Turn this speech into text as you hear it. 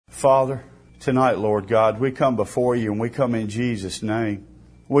Father, tonight, Lord God, we come before you and we come in Jesus' name.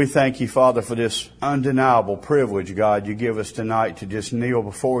 We thank you, Father, for this undeniable privilege, God, you give us tonight to just kneel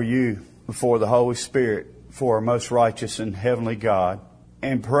before you, before the Holy Spirit, before our most righteous and heavenly God,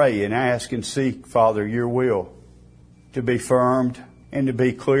 and pray and ask and seek, Father, your will to be firmed and to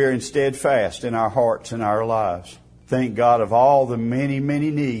be clear and steadfast in our hearts and our lives. Thank God of all the many, many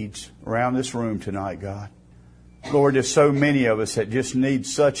needs around this room tonight, God. Lord, there's so many of us that just need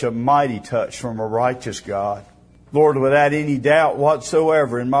such a mighty touch from a righteous God. Lord, without any doubt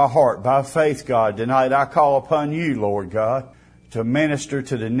whatsoever in my heart, by faith, God, tonight I call upon you, Lord God, to minister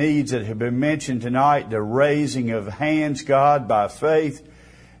to the needs that have been mentioned tonight, the raising of hands, God, by faith,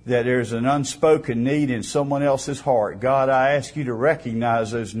 that there's an unspoken need in someone else's heart. God, I ask you to recognize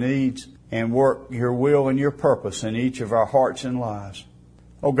those needs and work your will and your purpose in each of our hearts and lives.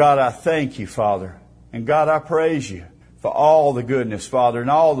 Oh, God, I thank you, Father. And God, I praise you for all the goodness, Father, and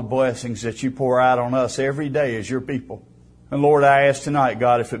all the blessings that you pour out on us every day as your people. And Lord, I ask tonight,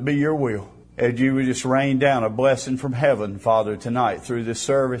 God, if it be your will, as you would just rain down a blessing from heaven, Father, tonight through this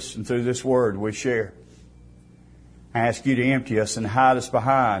service and through this word we share. I ask you to empty us and hide us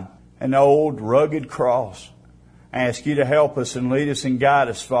behind an old rugged cross. I ask you to help us and lead us and guide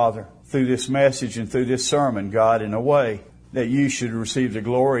us, Father, through this message and through this sermon, God, in a way that you should receive the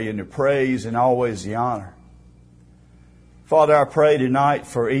glory and the praise and always the honor. Father, I pray tonight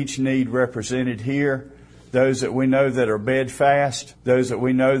for each need represented here, those that we know that are bedfast, those that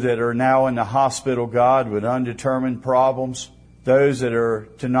we know that are now in the hospital, God, with undetermined problems, those that are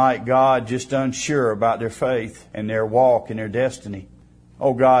tonight, God, just unsure about their faith and their walk and their destiny.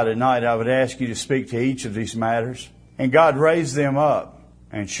 Oh, God, tonight I would ask you to speak to each of these matters. And God, raise them up.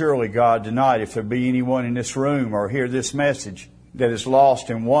 And surely, God, tonight, if there be anyone in this room or hear this message that is lost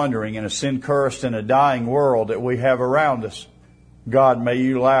and wandering in a sin-cursed and a dying world that we have around us, God, may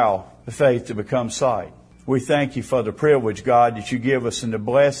you allow the faith to become sight. We thank you for the privilege, God, that you give us and the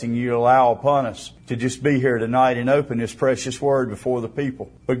blessing you allow upon us to just be here tonight and open this precious word before the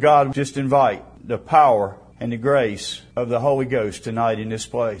people. But God, just invite the power and the grace of the Holy Ghost tonight in this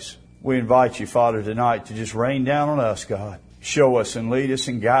place. We invite you, Father, tonight to just rain down on us, God. Show us and lead us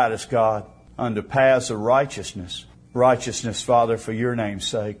and guide us, God, unto paths of righteousness. Righteousness, Father, for your name's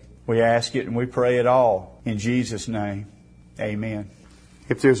sake. We ask it and we pray it all in Jesus' name. Amen.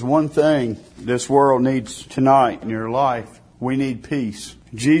 If there's one thing this world needs tonight in your life, we need peace.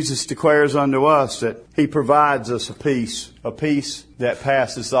 Jesus declares unto us that He provides us a peace that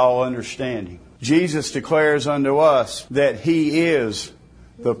passes all understanding. Jesus declares unto us that He is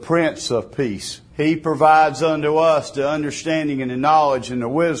the Prince of Peace. He provides unto us the understanding and the knowledge and the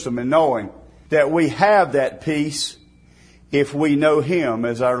wisdom and knowing that we have that peace if we know Him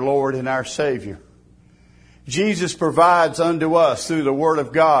as our Lord and our Savior. Jesus provides unto us through the Word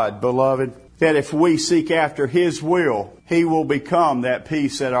of God, beloved, that if we seek after His will, He will become that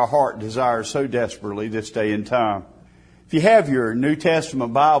peace that our heart desires so desperately this day and time. If you have your New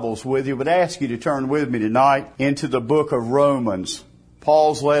Testament Bibles with you, I would ask you to turn with me tonight into the book of Romans.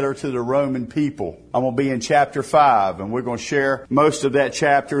 Paul's letter to the Roman people. I'm going to be in chapter 5, and we're going to share most of that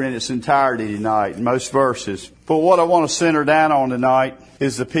chapter in its entirety tonight, most verses. But what I want to center down on tonight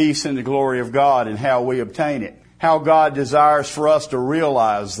is the peace and the glory of God and how we obtain it. How God desires for us to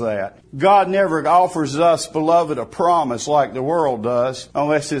realize that. God never offers us, beloved, a promise like the world does,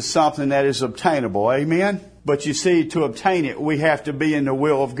 unless it's something that is obtainable. Amen? But you see, to obtain it, we have to be in the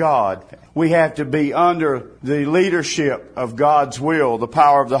will of God. We have to be under the leadership of God's will, the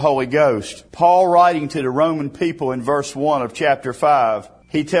power of the Holy Ghost. Paul, writing to the Roman people in verse 1 of chapter 5,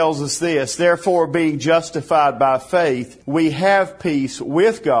 he tells us this: therefore, being justified by faith, we have peace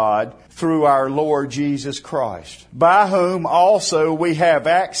with God through our Lord Jesus Christ, by whom also we have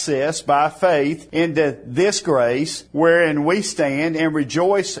access by faith into this grace wherein we stand and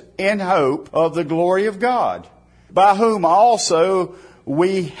rejoice in hope of the glory of God, by whom also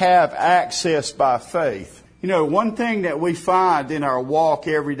we have access by faith. You know, one thing that we find in our walk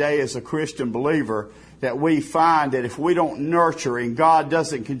every day as a Christian believer, that we find that if we don't nurture and God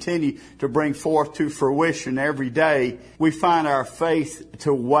doesn't continue to bring forth to fruition every day, we find our faith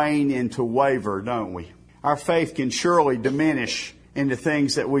to wane and to waver, don't we? Our faith can surely diminish in the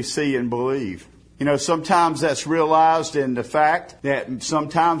things that we see and believe. You know, sometimes that's realized in the fact that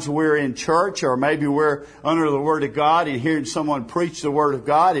sometimes we're in church or maybe we're under the Word of God and hearing someone preach the Word of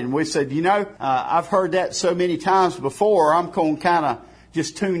God, and we said, you know, I've heard that so many times before, I'm going to kind of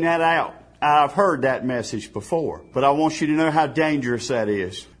just tune that out. I've heard that message before. But I want you to know how dangerous that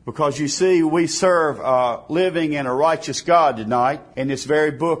is. Because you see, we serve a living and a righteous God tonight. And this very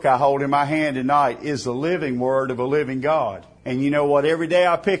book I hold in my hand tonight is the living Word of a living God. And you know what? Every day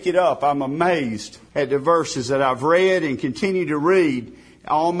I pick it up, I'm amazed at the verses that I've read and continue to read,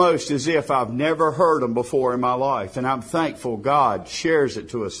 almost as if I've never heard them before in my life. And I'm thankful God shares it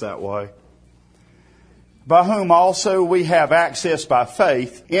to us that way. By whom also we have access by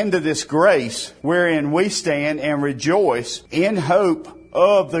faith into this grace wherein we stand and rejoice in hope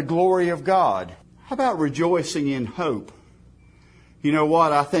of the glory of God. How about rejoicing in hope? You know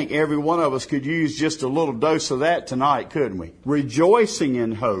what? I think every one of us could use just a little dose of that tonight, couldn't we? Rejoicing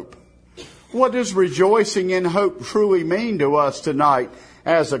in hope. What does rejoicing in hope truly mean to us tonight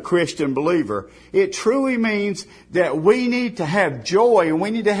as a Christian believer? It truly means that we need to have joy and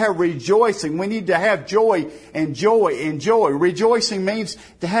we need to have rejoicing. We need to have joy and joy and joy. Rejoicing means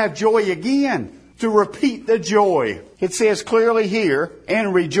to have joy again, to repeat the joy. It says clearly here,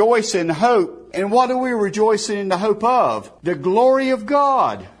 and rejoice in hope. And what are we rejoicing in the hope of? The glory of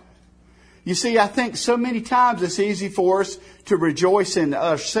God. You see, I think so many times it's easy for us to rejoice in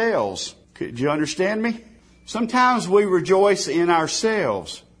ourselves. Could you understand me? Sometimes we rejoice in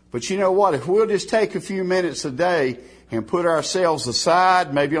ourselves. But you know what? If we'll just take a few minutes a day and put ourselves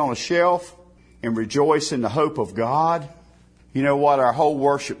aside, maybe on a shelf, and rejoice in the hope of God, you know what? Our whole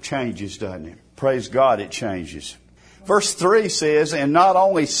worship changes, doesn't it? Praise God, it changes. Verse 3 says, and not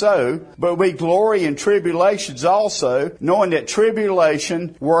only so, but we glory in tribulations also, knowing that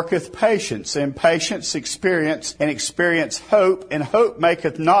tribulation worketh patience, and patience experience, and experience hope, and hope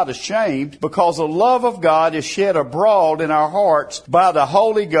maketh not ashamed, because the love of God is shed abroad in our hearts by the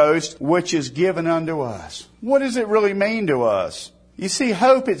Holy Ghost, which is given unto us. What does it really mean to us? You see,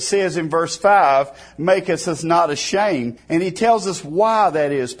 hope, it says in verse 5, maketh us not ashamed. And he tells us why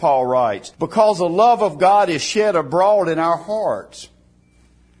that is, Paul writes. Because the love of God is shed abroad in our hearts.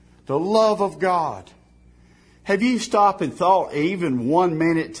 The love of God. Have you stopped and thought even 1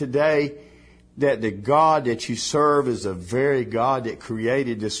 minute today that the God that you serve is the very God that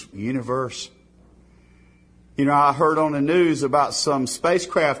created this universe? You know, I heard on the news about some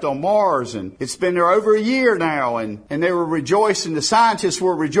spacecraft on Mars, and it's been there over a year now, and they were rejoicing, the scientists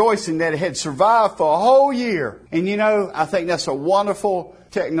were rejoicing that it had survived for a whole year. And you know, I think that's a wonderful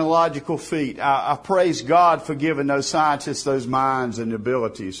technological feat. I praise God for giving those scientists those minds and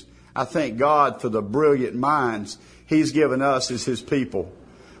abilities. I thank God for the brilliant minds He's given us as His people.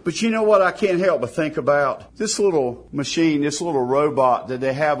 But you know what I can't help but think about? This little machine, this little robot that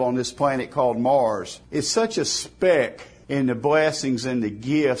they have on this planet called Mars, is such a speck in the blessings and the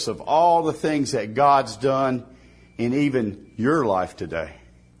gifts of all the things that God's done in even your life today.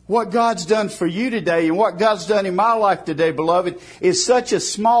 What God's done for you today and what God's done in my life today, beloved, is such a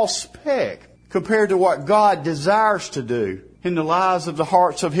small speck compared to what God desires to do in the lives of the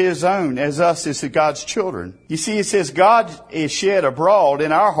hearts of His own as us as God's children. You see, it says God is shed abroad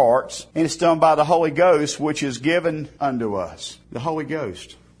in our hearts, and it's done by the Holy Ghost, which is given unto us. The Holy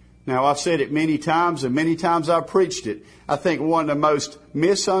Ghost. Now, I've said it many times, and many times I've preached it. I think one of the most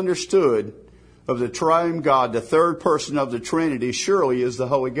misunderstood of the triune God, the third person of the Trinity, surely is the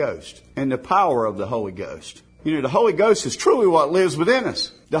Holy Ghost and the power of the Holy Ghost. You know, the Holy Ghost is truly what lives within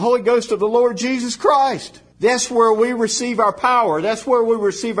us. The Holy Ghost of the Lord Jesus Christ. That's where we receive our power. That's where we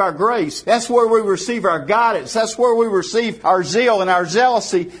receive our grace. That's where we receive our guidance. That's where we receive our zeal and our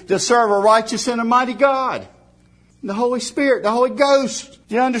zealousy to serve a righteous and a mighty God. The Holy Spirit, the Holy Ghost,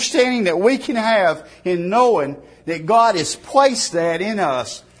 the understanding that we can have in knowing that God has placed that in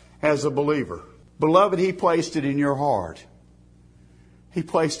us as a believer. Beloved, He placed it in your heart. He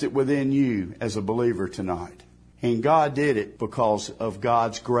placed it within you as a believer tonight. And God did it because of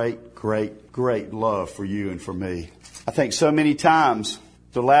God's great, great, great love for you and for me. I think so many times,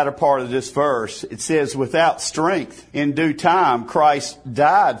 the latter part of this verse, it says, without strength, in due time, Christ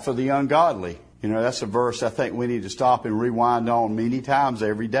died for the ungodly. You know, that's a verse I think we need to stop and rewind on many times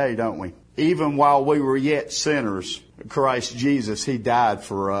every day, don't we? Even while we were yet sinners, Christ Jesus, He died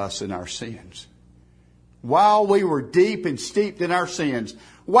for us in our sins. While we were deep and steeped in our sins,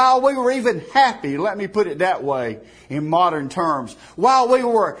 while we were even happy, let me put it that way in modern terms, while we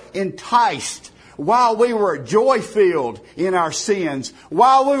were enticed, while we were joy-filled in our sins,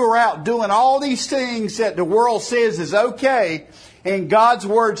 while we were out doing all these things that the world says is okay and God's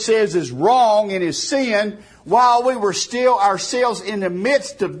Word says is wrong and is sin, while we were still ourselves in the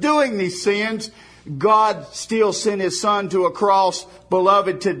midst of doing these sins, God still sent His Son to a cross,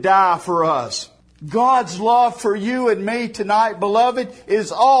 beloved, to die for us. God's love for you and me tonight, beloved,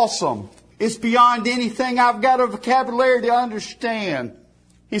 is awesome. It's beyond anything I've got a vocabulary to understand.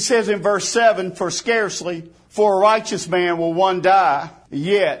 He says in verse 7, for scarcely for a righteous man will one die,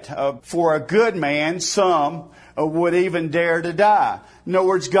 yet for a good man some would even dare to die. In other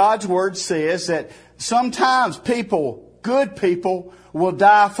words, God's Word says that sometimes people Good people will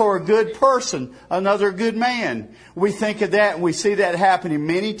die for a good person, another good man. We think of that and we see that happening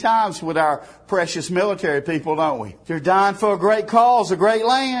many times with our precious military people, don't we? They're dying for a great cause, a great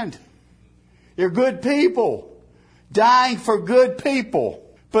land. They're good people, dying for good people.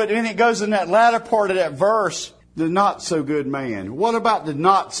 But then it goes in that latter part of that verse, the not so good man. What about the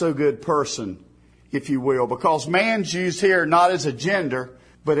not so good person, if you will? Because man's used here not as a gender,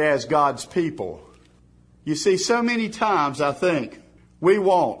 but as God's people. You see, so many times I think we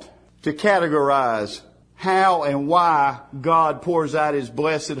want to categorize how and why God pours out His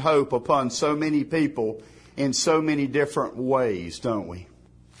blessed hope upon so many people in so many different ways, don't we?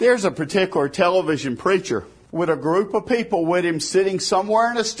 There's a particular television preacher with a group of people with him sitting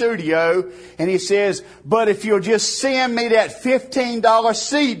somewhere in a studio, and he says, but if you'll just send me that $15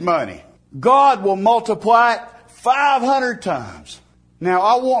 seed money, God will multiply it 500 times. Now,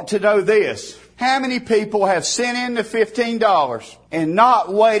 I want to know this. How many people have sent in the $15 and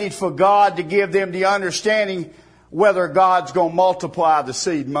not waited for God to give them the understanding whether God's going to multiply the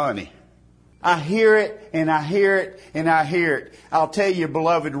seed money? I hear it, and I hear it, and I hear it. I'll tell you,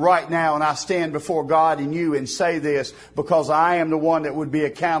 beloved, right now, and I stand before God and you and say this because I am the one that would be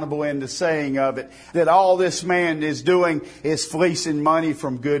accountable in the saying of it, that all this man is doing is fleecing money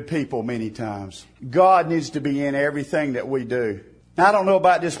from good people many times. God needs to be in everything that we do. Now, I don't know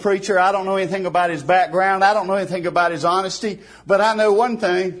about this preacher. I don't know anything about his background. I don't know anything about his honesty. But I know one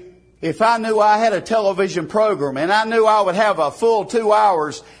thing. If I knew I had a television program and I knew I would have a full 2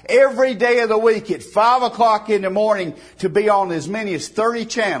 hours every day of the week at 5 o'clock in the morning to be on as many as 30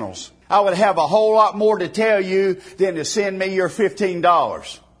 channels, I would have a whole lot more to tell you than to send me your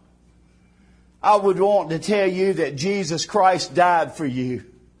 $15. I would want to tell you that Jesus Christ died for you.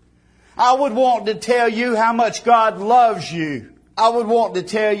 I would want to tell you how much God loves you. I would want to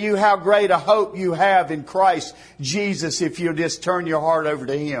tell you how great a hope you have in Christ Jesus if you'll just turn your heart over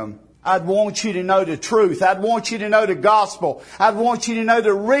to Him. I'd want you to know the truth. I'd want you to know the gospel. I'd want you to know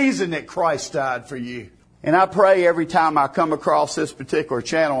the reason that Christ died for you. And I pray every time I come across this particular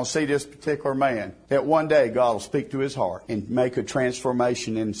channel and see this particular man, that one day God will speak to his heart and make a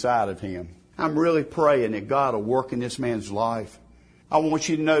transformation inside of him. I'm really praying that God will work in this man's life. I want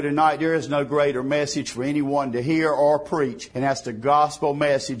you to know tonight there is no greater message for anyone to hear or preach, and that's the gospel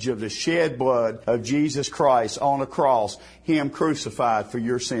message of the shed blood of Jesus Christ on the cross, Him crucified for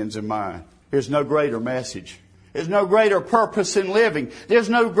your sins and mine. There's no greater message. There's no greater purpose in living. There's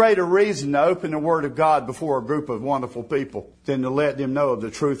no greater reason to open the Word of God before a group of wonderful people than to let them know of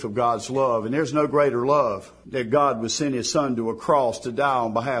the truth of God's love. And there's no greater love that God would send His Son to a cross to die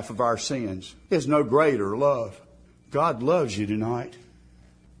on behalf of our sins. There's no greater love. God loves you tonight.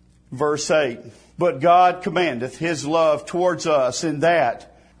 Verse 8, but God commandeth His love towards us in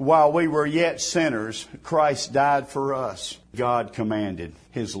that, while we were yet sinners, Christ died for us. God commanded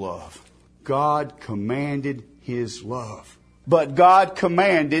His love. God commanded His love. But God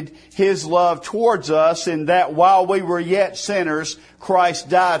commanded His love towards us in that while we were yet sinners, Christ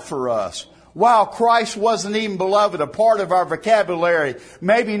died for us. While Christ wasn't even, beloved, a part of our vocabulary,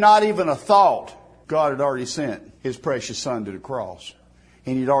 maybe not even a thought, God had already sent His precious Son to the cross.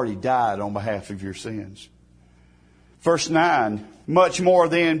 And He'd already died on behalf of your sins. Verse 9, much more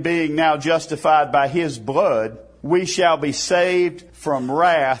then being now justified by His blood, we shall be saved from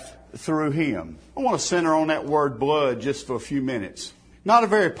wrath through Him. I want to center on that word blood just for a few minutes. Not a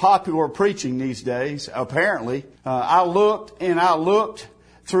very popular preaching these days, apparently. I looked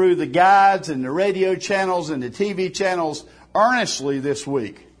through the guides and the radio channels and the TV channels earnestly this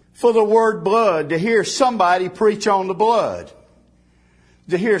week for the word blood, to hear somebody preach on the blood.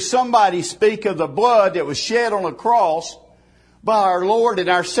 To hear somebody speak of the blood that was shed on the cross by our Lord and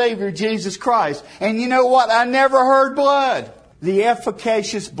our Savior Jesus Christ. And you know what? I never heard blood. The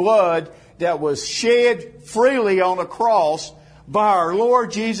efficacious blood that was shed freely on the cross by our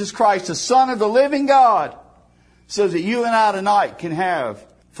Lord Jesus Christ, the Son of the living God, so that you and I tonight can have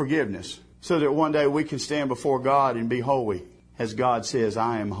forgiveness. So that one day we can stand before God and be holy, as God says,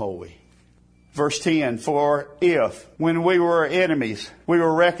 I am holy. Verse 10, for if, when we were enemies, we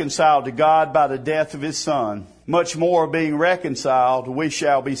were reconciled to God by the death of His Son, much more being reconciled, we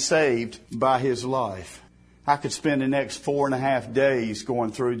shall be saved by His life. I could spend the next 4.5 days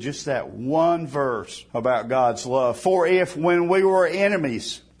going through just that one verse about God's love. For if, when we were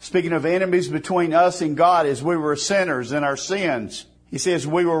enemies, speaking of enemies between us and God as we were sinners in our sins, He says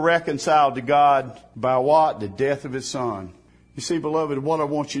we were reconciled to God by what? The death of His Son. You see, beloved, what I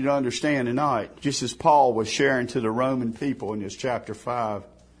want you to understand tonight, just as Paul was sharing to the Roman people in this chapter 5,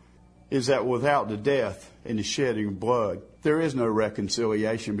 is that without the death and the shedding of blood, there is no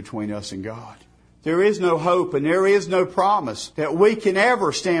reconciliation between us and God. There is no hope and there is no promise that we can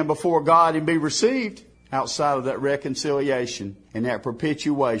ever stand before God and be received outside of that reconciliation and that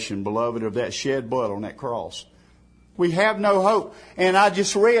perpetuation, beloved, of that shed blood on that cross. We have no hope. And I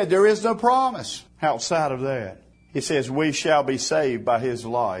just read, there is no promise outside of that. It says, we shall be saved by His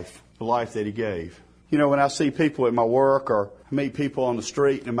life, the life that He gave. You know, when I see people at my work or meet people on the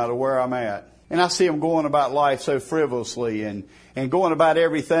street, no matter where I'm at, and I see them going about life so frivolously and going about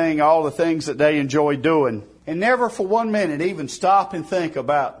everything, all the things that they enjoy doing, and never for 1 minute even stop and think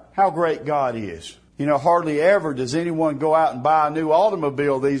about how great God is. You know, hardly ever does anyone go out and buy a new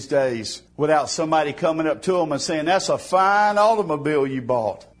automobile these days without somebody coming up to them and saying, that's a fine automobile you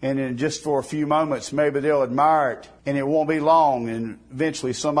bought. And then just for a few moments, maybe they'll admire it, and it won't be long, and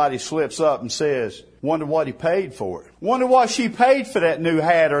eventually somebody slips up and says, wonder what he paid for it. Wonder what she paid for that new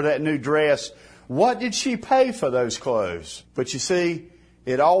hat or that new dress. What did she pay for those clothes? But you see,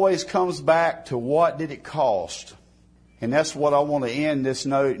 it always comes back to what did it cost? And that's what I want to end this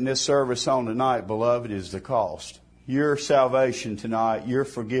note and this service on tonight, beloved, is the cost. Your salvation tonight, your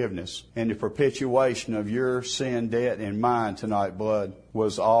forgiveness, and the perpetuation of your sin, debt, and mine tonight, blood,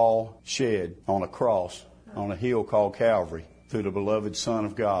 was all shed on a cross, on a hill called Calvary, through the beloved Son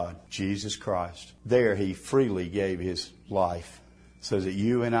of God, Jesus Christ. There He freely gave His life so that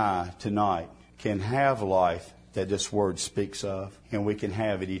you and I tonight can have life that this Word speaks of, and we can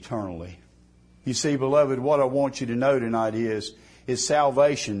have it eternally. You see, beloved, what I want you to know tonight is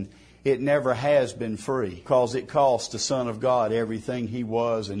salvation, it never has been free, because it cost the Son of God everything He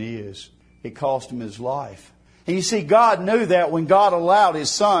was and is. It cost Him His life. And you see, God knew that when God allowed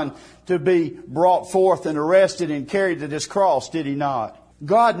His Son to be brought forth and arrested and carried to this cross, did He not?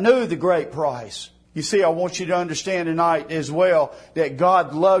 God knew the great price. You see, I want you to understand tonight as well that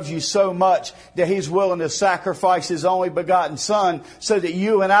God loves you so much that He's willing to sacrifice His only begotten Son so that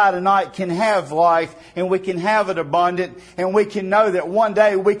you and I tonight can have life and we can have it abundant and we can know that one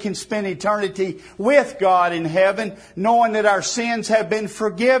day we can spend eternity with God in heaven knowing that our sins have been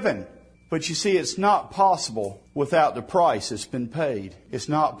forgiven. But you see, it's not possible without the price that's been paid. It's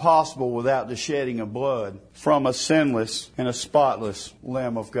not possible without the shedding of blood from a sinless and a spotless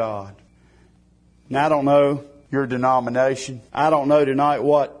Lamb of God. Now, I don't know your denomination. I don't know tonight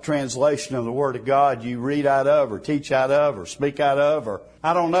what translation of the Word of God you read out of or teach out of or speak out of, or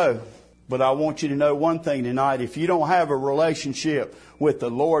I don't know. But I want you to know one thing tonight. If you don't have a relationship with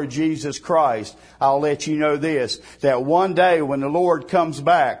the Lord Jesus Christ, I'll let you know this, that one day when the Lord comes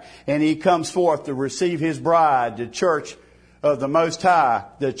back and He comes forth to receive His bride, the church of the Most High,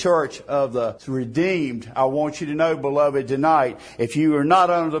 the church of the redeemed, I want you to know, beloved, tonight, if you are not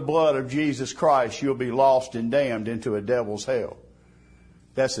under the blood of Jesus Christ, you'll be lost and damned into a devil's hell.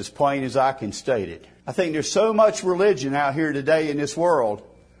 That's as plain as I can state it. I think there's so much religion out here today in this world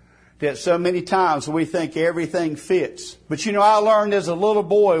that so many times we think everything fits. But you know, I learned as a little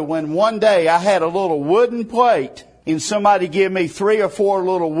boy when one day I had a little wooden plate and somebody gave me 3 or 4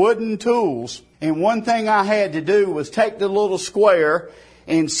 little wooden tools. And one thing I had to do was take the little square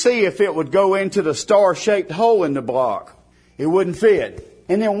and see if it would go into the star-shaped hole in the block. It wouldn't fit.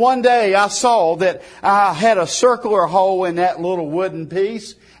 And then one day I saw that I had a circular hole in that little wooden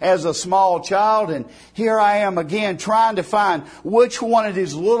piece as a small child. And here I am again trying to find which one of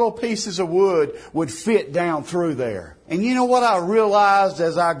these little pieces of wood would fit down through there. And you know what I realized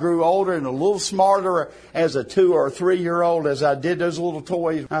as I grew older and a little smarter as a 2 or 3-year-old as I did those little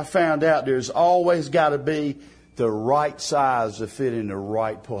toys? I found out there's always got to be the right size to fit in the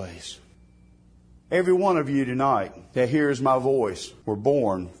right place. Every one of you tonight that hears my voice were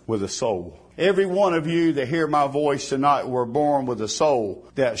born with a soul. Every one of you that hear my voice tonight were born with a soul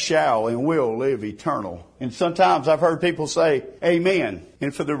that shall and will live eternal. And sometimes I've heard people say, amen.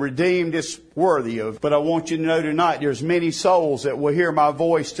 And for the redeemed, it's worthy of. But I want you to know tonight, there's many souls that will hear my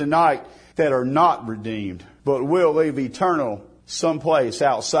voice tonight that are not redeemed, but will live eternal someplace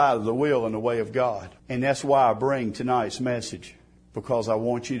outside of the will and the way of God. And that's why I bring tonight's message. Because I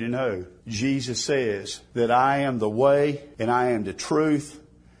want you to know, Jesus says that I am the way and I am the truth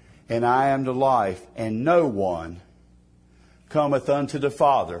and I am the life, and no one cometh unto the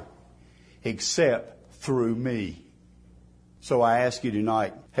Father except through me. So I ask you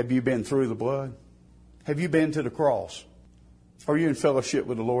tonight, have you been through the blood? Have you been to the cross? Are you in fellowship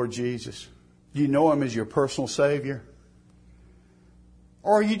with the Lord Jesus? Do you know Him as your personal Savior?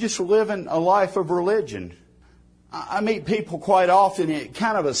 Or are you just living a life of religion? I meet people quite often, and it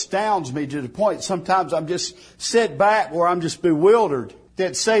kind of astounds me to the point sometimes I'm just set back where I'm just bewildered,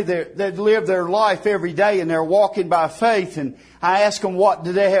 that say they live their life every day and they're walking by faith, and I ask them what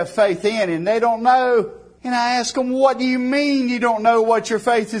do they have faith in, and they don't know. And I ask them, what do you mean you don't know what your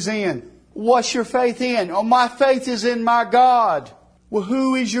faith is in? What's your faith in? Oh, my faith is in my God. Well,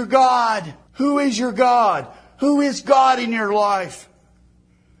 who is your God? Who is your God? Who is God in your life?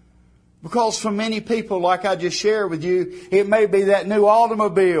 Because for many people, like I just shared with you, it may be that new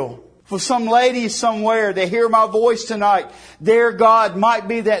automobile. For some ladies somewhere that hear my voice tonight, their God might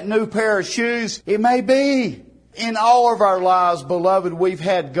be that new pair of shoes. It may be. In all of our lives, beloved, we've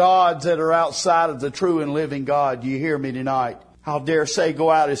had gods that are outside of the true and living God. Do you hear me tonight? I'll dare say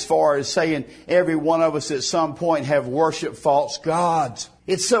go out as far as saying every one of us at some point have worshiped false gods.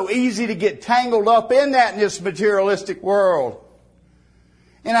 It's so easy to get tangled up in that in this materialistic world.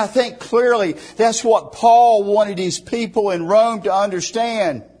 And I think clearly that's what Paul wanted his people in Rome to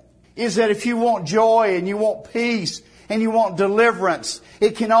understand, is that if you want joy and you want peace and you want deliverance,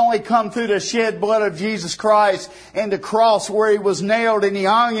 it can only come through the shed blood of Jesus Christ and the cross where He was nailed and He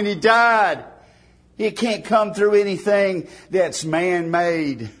hung and He died. It can't come through anything that's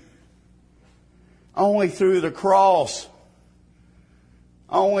man-made. Only through the cross.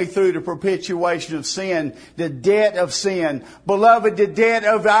 Only through the perpetuation of sin, the debt of sin. Beloved, the debt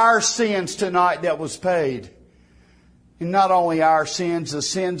of our sins tonight that was paid. And not only our sins, the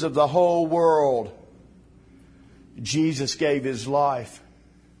sins of the whole world. Jesus gave His life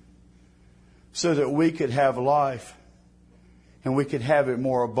so that we could have life. And we could have it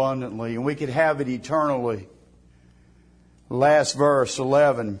more abundantly. And we could have it eternally. Last verse,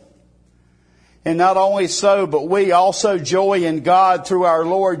 11. And not only so, but we also joy in God through our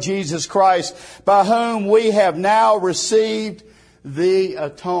Lord Jesus Christ, by whom we have now received the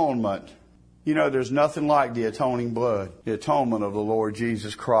atonement. You know, there's nothing like the atoning blood, the atonement of the Lord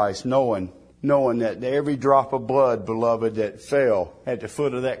Jesus Christ, knowing that every drop of blood, beloved, that fell at the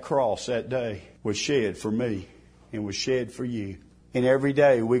foot of that cross that day was shed for me and was shed for you. And every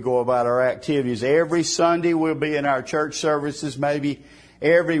day we go about our activities. Every Sunday we'll be in our church services, maybe.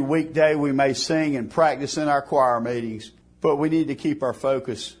 Every weekday we may sing and practice in our choir meetings. But we need to keep our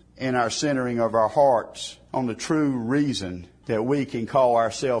focus and our centering of our hearts on the true reason that we can call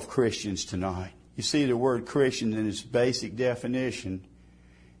ourselves Christians tonight. You see, the word Christian in its basic definition,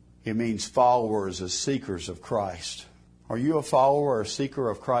 it means followers or seekers of Christ. Are you a follower or seeker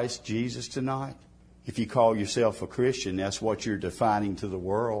of Christ Jesus tonight? If you call yourself a Christian, that's what you're defining to the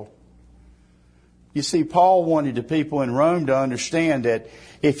world. You see, Paul wanted the people in Rome to understand that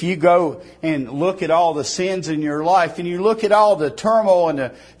if you go and look at all the sins in your life and you look at all the turmoil and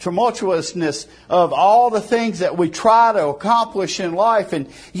the tumultuousness of all the things that we try to accomplish in life, and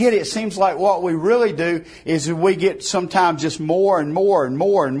yet it seems like what we really do is we get sometimes just more and more and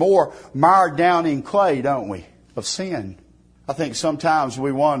more and more mired down in clay, don't we, of sin. I think sometimes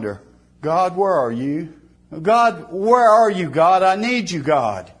we wonder, God, where are you? God, where are you, God? I need you,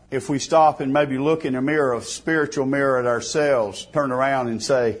 God. If we stop and maybe look in a mirror, a spiritual mirror at ourselves, turn around and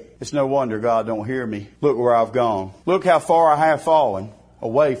say, it's no wonder God don't hear me. Look where I've gone. Look how far I have fallen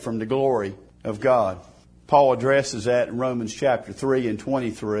away from the glory of God. Paul addresses that in Romans chapter 3 and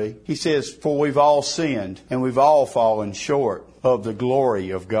 23. He says, for we've all sinned and we've all fallen short of the glory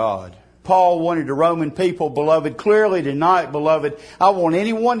of God. Paul wanted the Roman people, beloved, clearly tonight, beloved, I want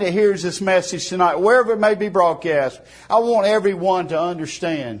anyone that hears this message tonight, wherever it may be broadcast, I want everyone to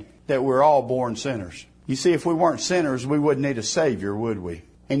understand that we're all born sinners. You see, if we weren't sinners, we wouldn't need a Savior, would we?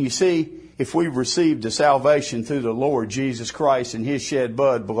 And you see, if we've received the salvation through the Lord Jesus Christ and His shed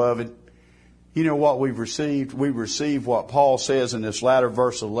blood, beloved, you know what we've received? We've received what Paul says in this latter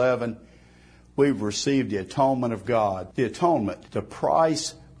verse 11. We've received the atonement of God. The atonement, the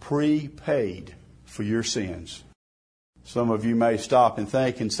price prepaid for your sins. Some of you may stop and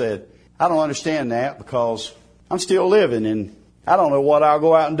think and said, I don't understand that because I'm still living and I don't know what I'll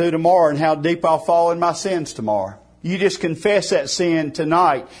go out and do tomorrow and how deep I'll fall in my sins tomorrow. You just confess that sin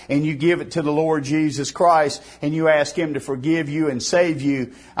tonight and you give it to the Lord Jesus Christ and you ask Him to forgive you and save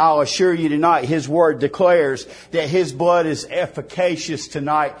you. I'll assure you tonight, His Word declares that His blood is efficacious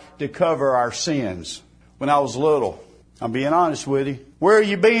tonight to cover our sins. When I was little, I'm being honest with you. Where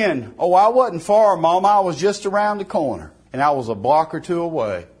you been? Oh, I wasn't far, Mama. I was just around the corner. And I was a block or two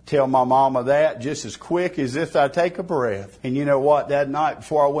away. Tell my mama that just as quick as if I take a breath. And you know what? That night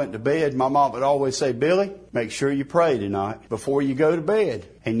before I went to bed, my mom would always say, Billy, make sure you pray tonight before you go to bed.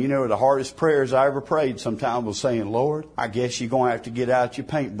 And you know, the hardest prayers I ever prayed sometimes was saying, Lord, I guess you're going to have to get out your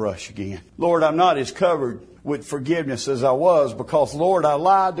paintbrush again. Lord, I'm not as covered with forgiveness as I was because, Lord, I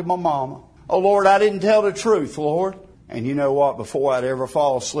lied to my mama. Oh, Lord, I didn't tell the truth, Lord. And you know what? Before I'd ever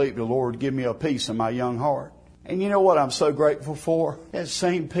fall asleep, the Lord would give me a peace in my young heart. And you know what I'm so grateful for? That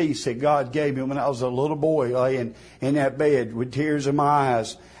same peace that God gave me when I was a little boy laying in that bed with tears in my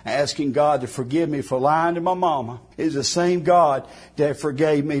eyes, asking God to forgive me for lying to my mama, is the same God that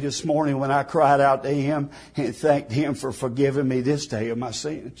forgave me this morning when I cried out to Him and thanked Him for forgiving me this day of my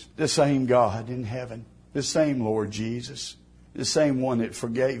sins. The same God in heaven. The same Lord Jesus. The same one that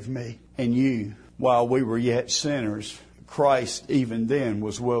forgave me and you while we were yet sinners. Christ even then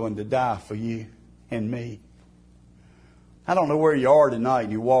was willing to die for you and me. I don't know where you are tonight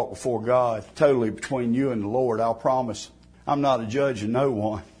and you walk before God, totally between you and the Lord. I'll promise I'm not a judge of no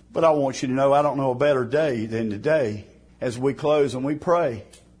one. But I want you to know I don't know a better day than today as we close and we pray.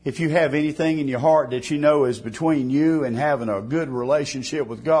 If you have anything in your heart that you know is between you and having a good relationship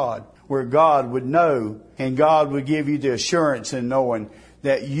with God, where God would know and God would give you the assurance in knowing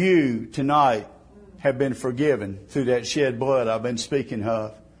that you tonight have been forgiven through that shed blood I've been speaking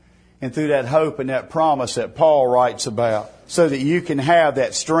of. And through that hope and that promise that Paul writes about, so that you can have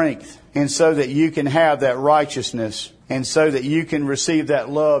that strength and so that you can have that righteousness and so that you can receive that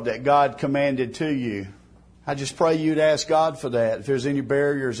love that God commanded to you. I just pray you'd ask God for that. If there's any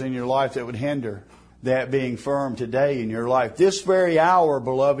barriers in your life that would hinder that being firm today in your life, this very hour,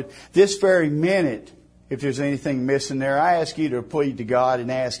 beloved, this very minute, if there's anything missing there, I ask you to plead to God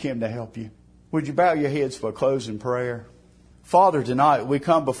and ask Him to help you. Would you bow your heads for a closing prayer? Father, tonight we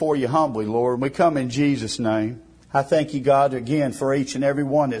come before you humbly, Lord, and we come in Jesus' name. I thank you, God, again for each and every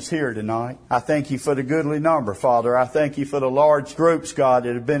one that's here tonight. I thank you for the goodly number, Father. I thank you for the large groups, God,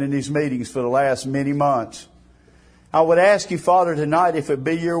 that have been in these meetings for the last many months. I would ask you, Father, tonight, if it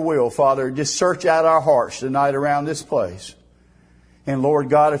be your will, Father, just search out our hearts tonight around this place. And Lord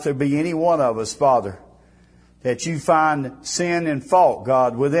God, if there be any one of us, Father, that you find sin and fault,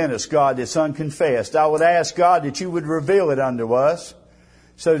 God, within us, God, that's unconfessed, I would ask, God, that you would reveal it unto us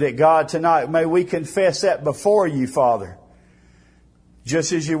so that, God, tonight, may we confess that before you, Father.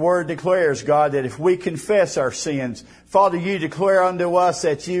 Just as your word declares, God, that if we confess our sins, Father, you declare unto us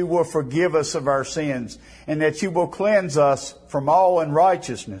that you will forgive us of our sins and that you will cleanse us from all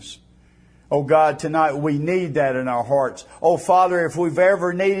unrighteousness. Oh God, tonight we need that in our hearts. Oh Father, if we've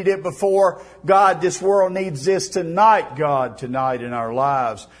ever needed it before, God, this world needs this tonight, God, tonight in our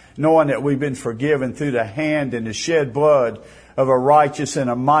lives, knowing that we've been forgiven through the hand and the shed blood of a righteous and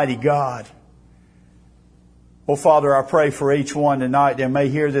a mighty God. Oh Father, I pray for each one tonight that may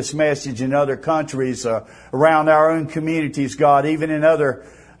hear this message in other countries, around our own communities, God, even in other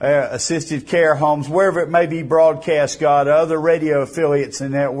assisted care homes, wherever it may be broadcast, God, other radio affiliates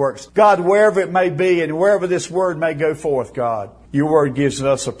and networks. God, wherever it may be and wherever this word may go forth, God, your word gives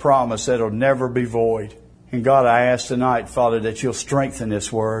us a promise that will never be void. And God, I ask tonight, Father, that you'll strengthen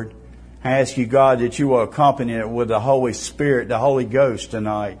this word. I ask you, God, that you will accompany it with the Holy Spirit, the Holy Ghost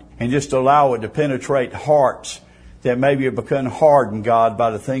tonight, and just allow it to penetrate hearts that maybe have become hardened, God,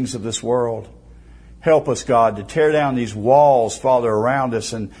 by the things of this world. Help us, God, to tear down these walls, Father, around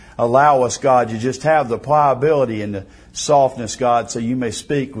us and allow us, God, to just have the pliability and the softness, God, so you may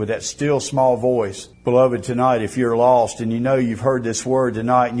speak with that still small voice. Beloved, tonight, if you're lost and you know you've heard this word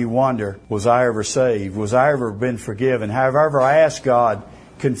tonight and you wonder, was I ever saved? Was I ever been forgiven? Have I ever asked God,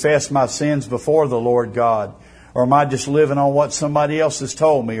 confess my sins before the Lord God? Or am I just living on what somebody else has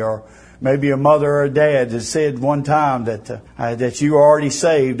told me? Or maybe a mother or a dad that said one time that you are already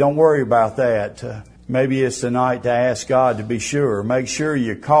saved. Don't worry about that. Maybe it's tonight to ask God to be sure. Make sure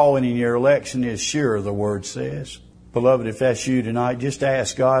your calling and your election is sure, the Word says. Beloved, if that's you tonight, just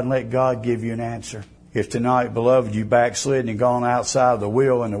ask God and let God give you an answer. If tonight, beloved, you backslid and gone outside of the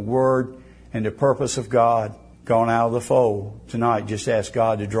will and the Word and the purpose of God, gone out of the fold, tonight just ask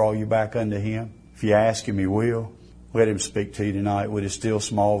God to draw you back unto Him. If you ask Him, He will. Let Him speak to you tonight with His still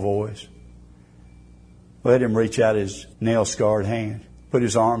small voice. Let Him reach out His nail-scarred hand. Put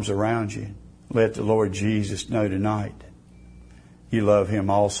His arms around you. Let the Lord Jesus know tonight you love Him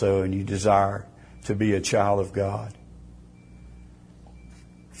also and you desire to be a child of God.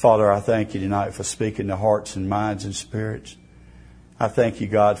 Father, I thank you tonight for speaking to hearts and minds and spirits. I thank you,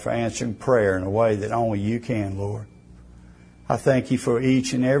 God, for answering prayer in a way that only you can, Lord. I thank you for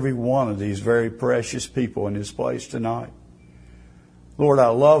each and every one of these very precious people in this place tonight. Lord, I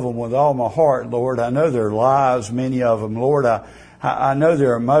love them with all my heart, Lord. I know their lives, many of them. Lord, I know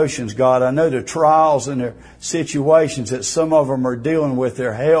their emotions, God. I know their trials and their situations that some of them are dealing with,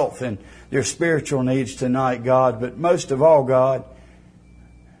 their health and their spiritual needs tonight, God. But most of all, God,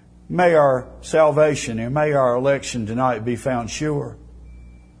 may our salvation and may our election tonight be found sure.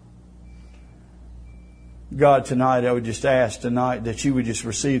 God, tonight I would just ask tonight that you would just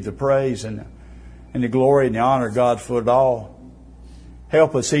receive the praise and the glory and the honor, God, for it all.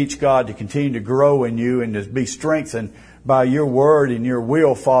 Help us each, God, to continue to grow in you and to be strengthened by your word and your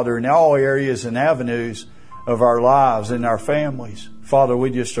will, Father, in all areas and avenues of our lives and our families. Father, we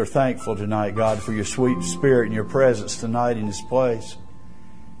just are thankful tonight, God, for your sweet Spirit and your presence tonight in this place.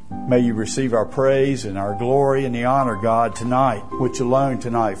 May you receive our praise and our glory and the honor, God, tonight, which alone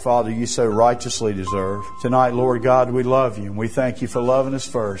tonight, Father, you so righteously deserve. Tonight, Lord God, we love you and we thank you for loving us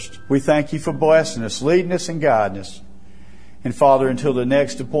first. We thank you for blessing us, leading us and guiding us. And Father, until the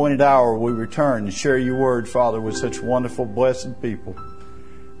next appointed hour we return to share your word, Father, with such wonderful, blessed people.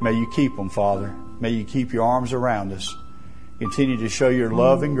 May you keep them, Father. May you keep your arms around us. Continue to show your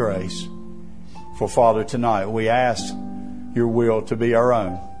love and grace. For Father, tonight we ask your will to be our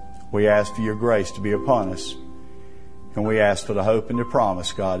own. We ask for your grace to be upon us. And we ask for the hope and the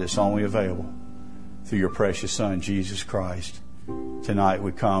promise, God, that's only available through your precious Son, Jesus Christ. Tonight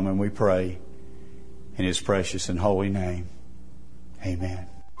we come and we pray in His precious and holy name. Amen.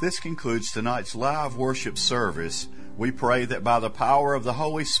 This concludes tonight's live worship service. We pray that by the power of the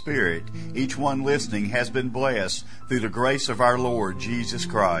Holy Spirit, each one listening has been blessed through the grace of our Lord Jesus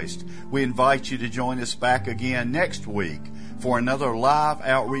Christ. We invite you to join us back again next week for another live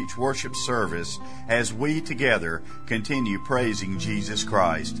outreach worship service as we together continue praising Jesus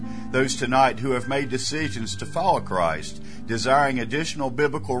Christ. Those tonight who have made decisions to follow Christ, desiring additional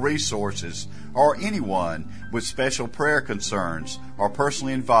biblical resources, or anyone with special prayer concerns are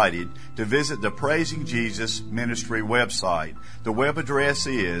personally invited to visit the Praising Jesus Ministry website. The web address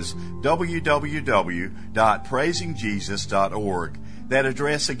is www.praisingjesus.org. That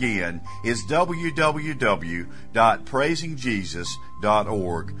address again is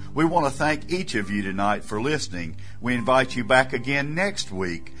www.praisingjesus.org. We want to thank each of you tonight for listening. We invite you back again next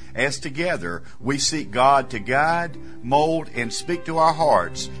week as together we seek God to guide, mold, and speak to our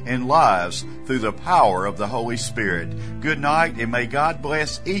hearts and lives through the power of the Holy Spirit. Good night, and may God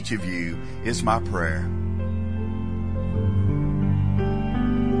bless each of you is my prayer.